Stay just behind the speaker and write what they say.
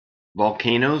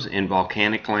Volcanoes and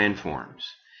volcanic landforms.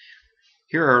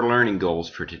 Here are our learning goals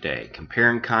for today. Compare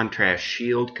and contrast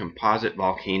shield, composite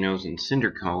volcanoes, and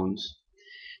cinder cones.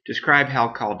 Describe how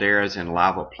calderas and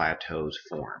lava plateaus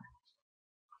form.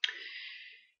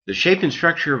 The shape and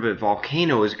structure of a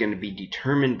volcano is going to be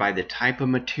determined by the type of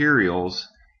materials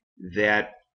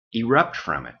that erupt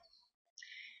from it.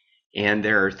 And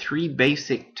there are three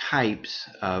basic types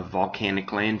of volcanic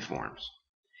landforms.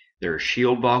 There are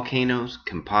shield volcanoes,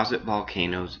 composite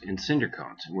volcanoes, and cinder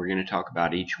cones, and we're going to talk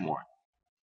about each one.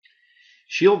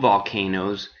 Shield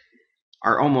volcanoes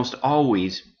are almost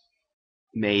always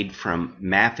made from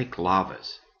mafic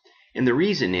lavas. And the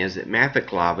reason is that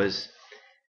mafic lavas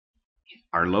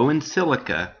are low in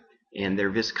silica and their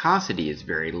viscosity is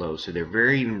very low, so they're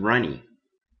very runny.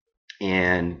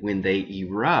 And when they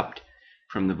erupt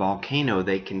from the volcano,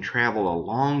 they can travel a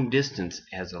long distance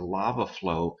as a lava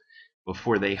flow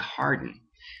before they harden.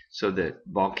 So the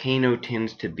volcano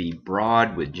tends to be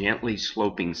broad with gently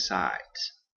sloping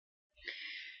sides.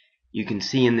 You can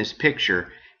see in this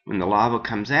picture, when the lava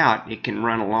comes out, it can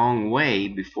run a long way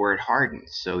before it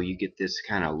hardens. So you get this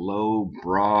kind of low,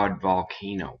 broad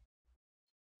volcano.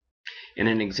 And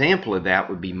an example of that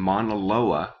would be Mauna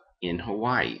Loa in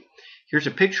Hawaii. Here's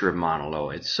a picture of Mauna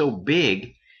Loa. It's so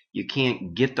big, you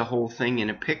can't get the whole thing in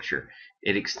a picture.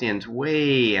 It extends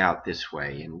way out this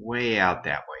way and way out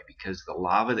that way because the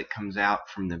lava that comes out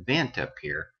from the vent up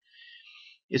here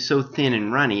is so thin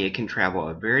and runny it can travel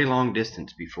a very long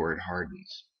distance before it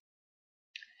hardens.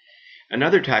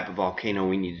 Another type of volcano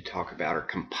we need to talk about are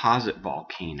composite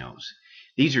volcanoes.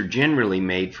 These are generally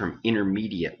made from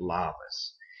intermediate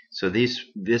lavas. So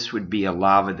this would be a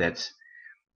lava that's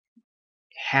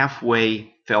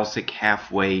halfway felsic,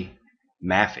 halfway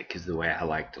mafic is the way I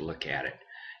like to look at it.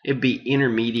 It'd be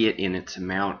intermediate in its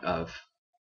amount of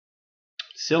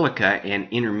silica and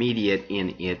intermediate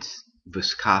in its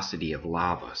viscosity of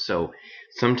lava. So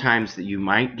sometimes you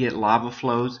might get lava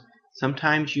flows,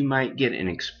 sometimes you might get an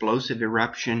explosive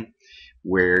eruption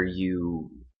where you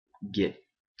get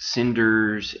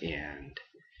cinders and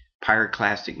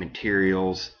pyroclastic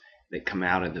materials that come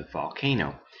out of the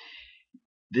volcano.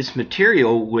 This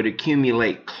material would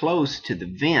accumulate close to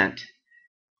the vent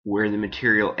where the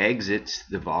material exits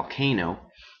the volcano.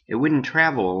 It wouldn't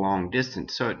travel a long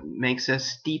distance, so it makes a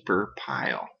steeper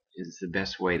pile, is the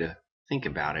best way to think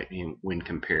about it when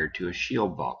compared to a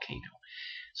shield volcano.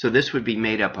 So this would be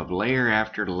made up of layer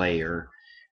after layer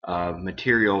of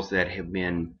materials that have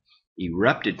been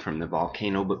erupted from the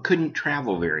volcano but couldn't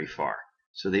travel very far.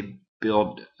 So they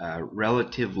build a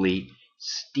relatively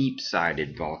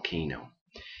steep-sided volcano.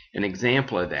 An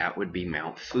example of that would be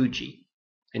Mount Fuji.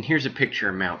 And here's a picture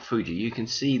of Mount Fuji. You can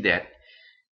see that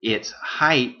its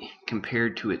height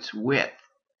compared to its width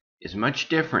is much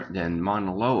different than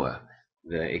Mauna Loa,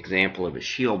 the example of a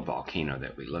shield volcano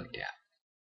that we looked at.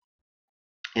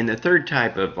 And the third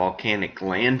type of volcanic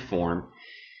landform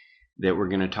that we're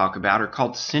going to talk about are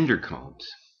called cinder cones.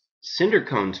 Cinder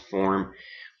cones form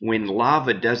when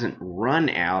lava doesn't run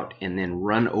out and then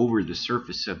run over the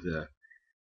surface of the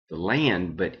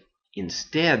land, but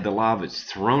instead the lava is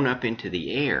thrown up into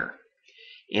the air,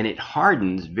 and it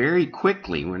hardens very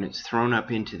quickly when it's thrown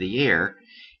up into the air,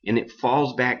 and it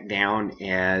falls back down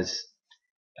as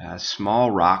small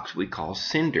rocks we call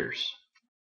cinders.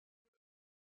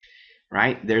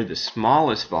 Right? They're the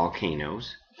smallest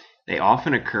volcanoes. They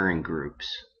often occur in groups.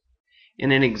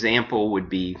 And an example would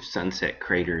be Sunset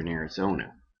Crater in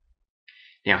Arizona.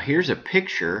 Now here's a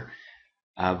picture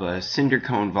of a cinder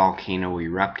cone volcano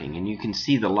erupting, and you can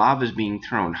see the lava is being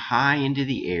thrown high into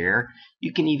the air.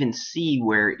 You can even see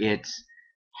where it's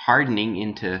hardening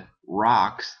into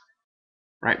rocks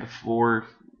right before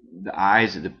the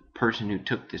eyes of the person who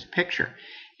took this picture.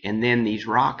 And then these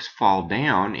rocks fall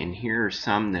down, and here are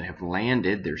some that have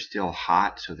landed. They're still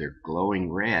hot, so they're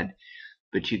glowing red.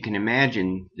 But you can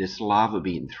imagine this lava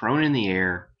being thrown in the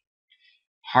air,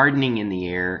 hardening in the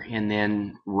air, and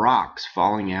then rocks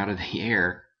falling out of the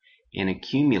air and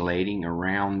accumulating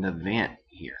around the vent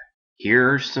here.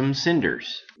 Here are some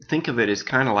cinders. Think of it as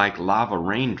kind of like lava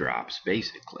raindrops,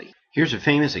 basically. Here's a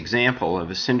famous example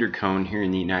of a cinder cone here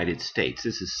in the United States.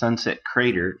 This is Sunset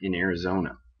Crater in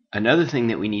Arizona. Another thing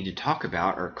that we need to talk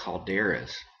about are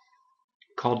calderas.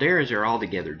 Calderas are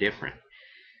altogether different.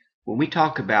 When we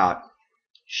talk about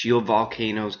shield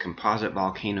volcanoes, composite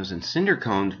volcanoes, and cinder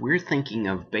cones, we're thinking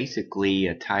of basically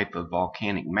a type of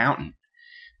volcanic mountain.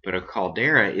 But a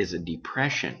caldera is a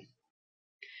depression.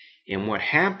 And what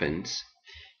happens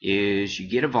is you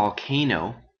get a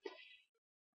volcano.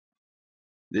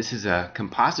 This is a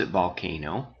composite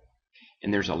volcano,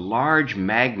 and there's a large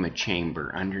magma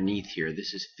chamber underneath here.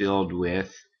 This is filled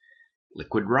with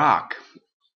liquid rock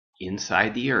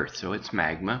inside the earth, so it's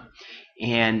magma.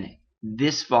 And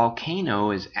this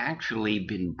volcano has actually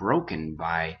been broken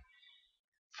by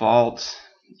faults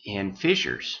and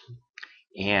fissures.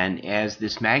 And as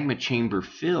this magma chamber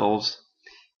fills,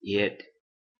 it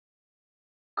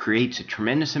creates a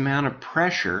tremendous amount of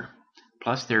pressure,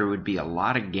 plus there would be a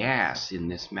lot of gas in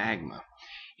this magma.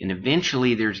 And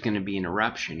eventually there's going to be an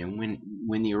eruption. And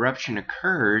when the eruption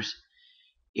occurs,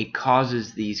 it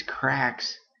causes these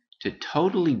cracks to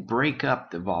totally break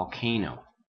up the volcano.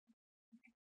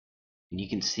 And you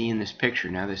can see in this picture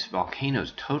now this volcano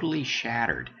is totally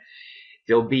shattered.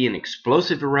 There'll be an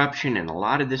explosive eruption, and a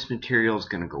lot of this material is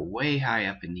going to go way high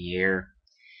up in the air.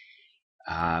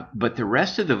 But the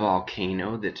rest of the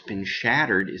volcano that's been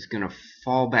shattered is going to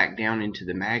fall back down into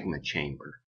the magma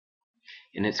chamber.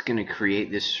 And it's going to create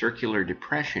this circular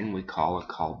depression we call a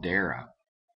caldera.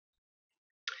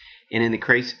 And in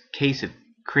the case of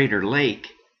Crater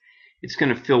Lake, it's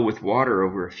going to fill with water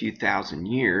over a few thousand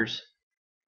years,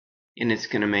 and it's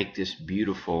going to make this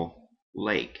beautiful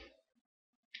lake.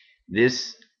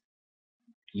 This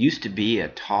used to be a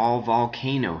tall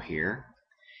volcano here.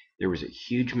 There was a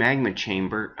huge magma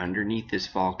chamber underneath this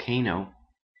volcano.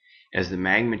 As the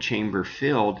magma chamber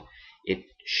filled, it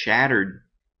shattered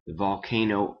the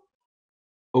volcano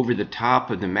over the top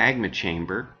of the magma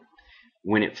chamber.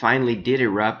 When it finally did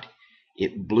erupt,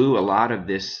 it blew a lot of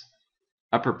this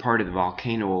upper part of the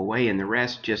volcano away, and the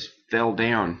rest just fell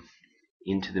down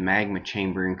into the magma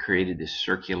chamber and created this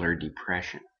circular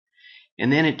depression.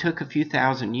 And then it took a few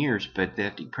thousand years, but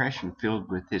that depression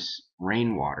filled with this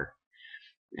rainwater.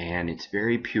 And it's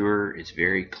very pure, it's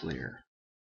very clear.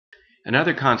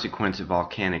 Another consequence of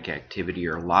volcanic activity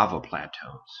are lava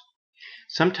plateaus.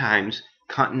 Sometimes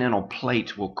continental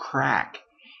plates will crack,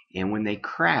 and when they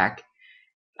crack,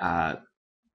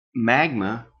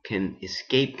 magma can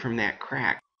escape from that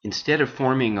crack. Instead of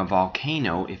forming a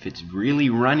volcano, if it's really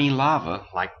runny lava,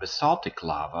 like basaltic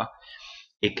lava,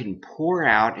 it can pour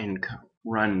out and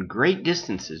run great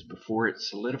distances before it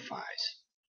solidifies.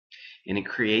 And it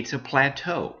creates a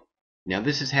plateau. Now,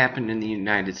 this has happened in the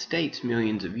United States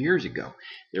millions of years ago.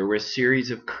 There were a series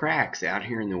of cracks out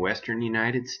here in the western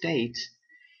United States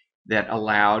that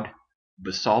allowed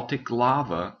basaltic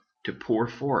lava to pour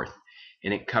forth.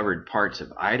 And it covered parts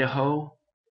of Idaho,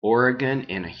 Oregon,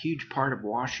 and a huge part of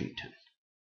Washington.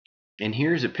 And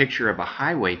here's a picture of a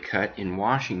highway cut in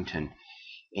Washington.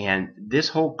 And this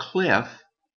whole cliff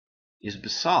is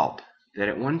basalt that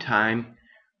at one time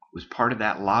was part of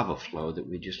that lava flow that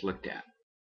we just looked at.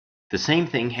 The same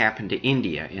thing happened to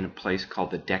India in a place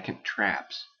called the Deccan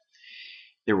Traps.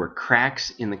 There were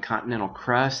cracks in the continental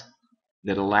crust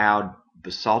that allowed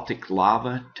basaltic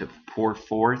lava to pour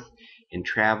forth and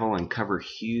travel and cover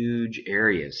huge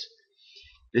areas.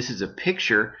 This is a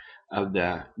picture of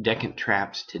the Deccan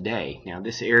Traps today. Now,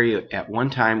 this area at one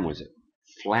time was a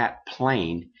flat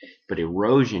plain, but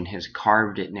erosion has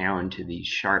carved it now into these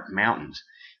sharp mountains.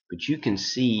 But you can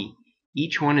see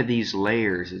each one of these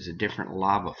layers is a different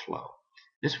lava flow.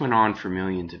 This went on for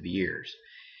millions of years.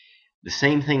 The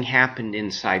same thing happened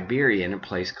in Siberia in a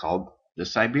place called the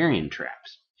Siberian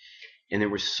Traps. And there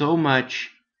was so much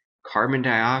carbon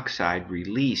dioxide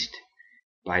released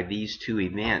by these two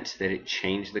events that it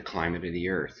changed the climate of the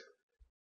Earth.